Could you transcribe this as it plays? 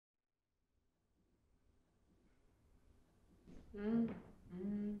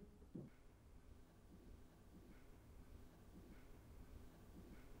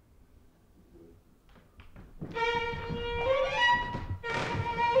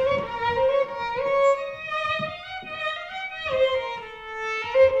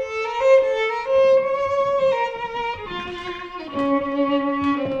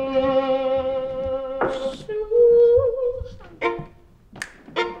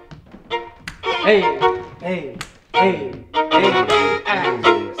Hey, hey, hey,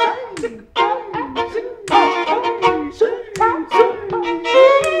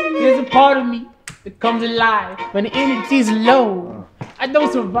 There's a part of me that comes alive when the energy's low. I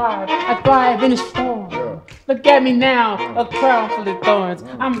don't survive, I thrive in a storm. Look at me now, a crown full of thorns.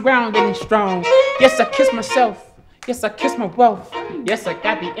 I'm grounded and strong. Yes, I kiss myself. Yes, I kiss my wealth. Yes, I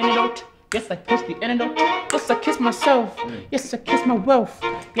got the antidote. Yes, I push the antidote. Yes, I kiss myself. Yes, I kiss my wealth.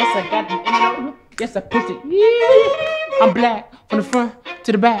 Yes, I got the antidote. Yes, I push it. Yeah. I'm black from the front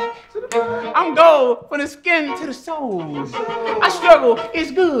to the back. I'm gold from the skin to the soul. I struggle, it's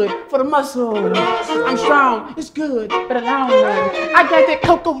good for the muscle. I'm strong, it's good for the long run. I got that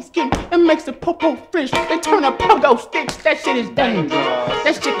cocoa skin that makes the popo fish. They turn up pogo sticks, that shit is dangerous.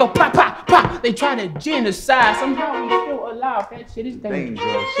 That shit go pop, pop, pop. They try to genocide, somehow we still alive. That shit is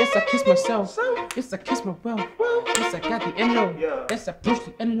dangerous. Yes, I kiss myself. Yes, I kiss my wealth. Yes, I got the antidote. Yes, I push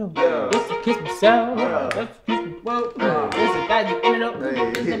the antidote. Yes, I kiss myself. Yes, I kiss my wealth. Yes, I got the antidote.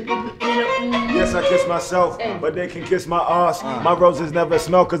 Yes, I kiss myself, but they can kiss my ass. My roses never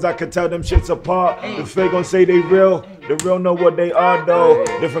smell, cause I could tell them shits apart. The fake gon' say they real, the real know what they are though.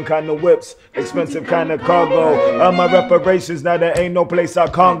 Different kind of whips, expensive kind of cargo. All my reparations, now there ain't no place I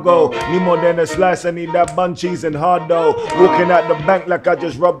can't go. Need more than a slice, I need that bun, cheese, and hard dough. Walking at the bank like I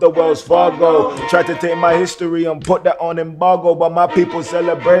just rubbed the Wells Fargo. Tried to take my history and put that on embargo, but my people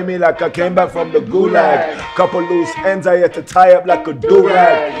celebrate me like I came back from the gulag. Couple loose ends I had to tie up like a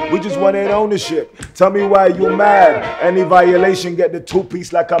do-rag. We just wanted ownership, tell me why you mad. Any violation get the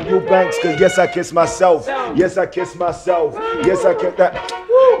two-piece like I'm Eubanks. Cause yes, I kiss myself. Yes, I kiss myself. Yes, I kiss that.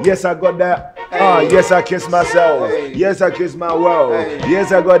 Yes, I got that. Yes, I kiss myself. Yes, I kiss my world.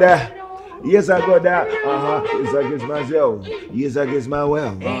 Yes, I got that. Yes, I got that. Yes, I kiss myself. Yes, I kiss my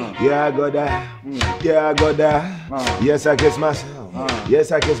well. Yeah, I got that. Yeah, I got that. Yes, I kiss myself.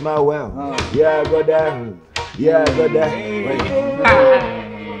 Yes, I kiss my well. Yeah, I got that. Yeah, I got that.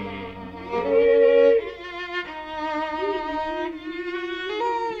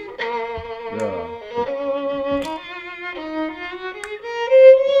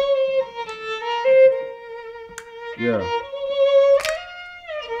 Yeah.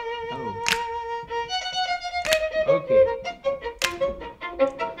 Okay.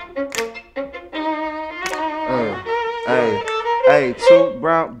 Hey, two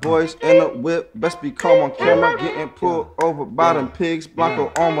brown boys in a whip, best be calm on camera. Getting pulled over by them pigs, Blanco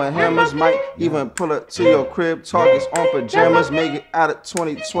on with hammers. Might even pull up to your crib, targets on pajamas. Make it out of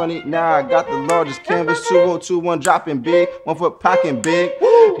 2020, now I got the largest canvas. 2021 dropping big, 1 foot packing big.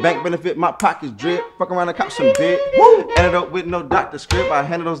 Bank benefit, my pockets drip, fuck around and cop some big. Antidote with no doctor script, I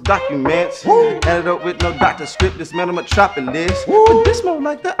handle those documents. Antidote with no doctor script, this man a metropolis. But this more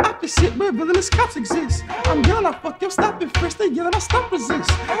like the opposite, where villainous cops exist. I'm yelling, I fuck your stopping first, they yelling, I stop resist.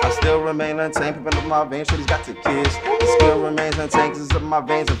 I still remain untamed, pimping up my veins, shorty's got to kiss. Still remains untamed, cause it's up my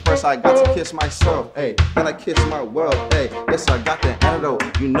veins, and first I got to kiss myself, hey. Then I kiss my world, hey. Yes, I got the antidote,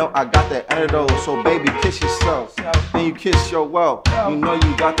 you know I got the antidote. So baby, kiss yourself, then you kiss your wealth. You know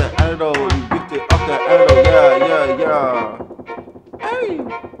you got the antidote, you gifted up the antidote, yeah, yeah, yeah. Hey,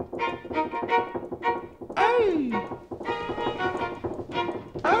 hey,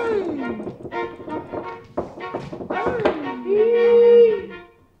 hey.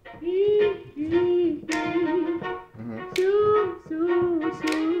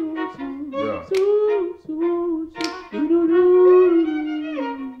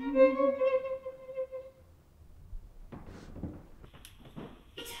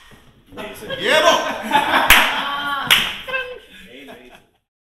 Yeah, boy.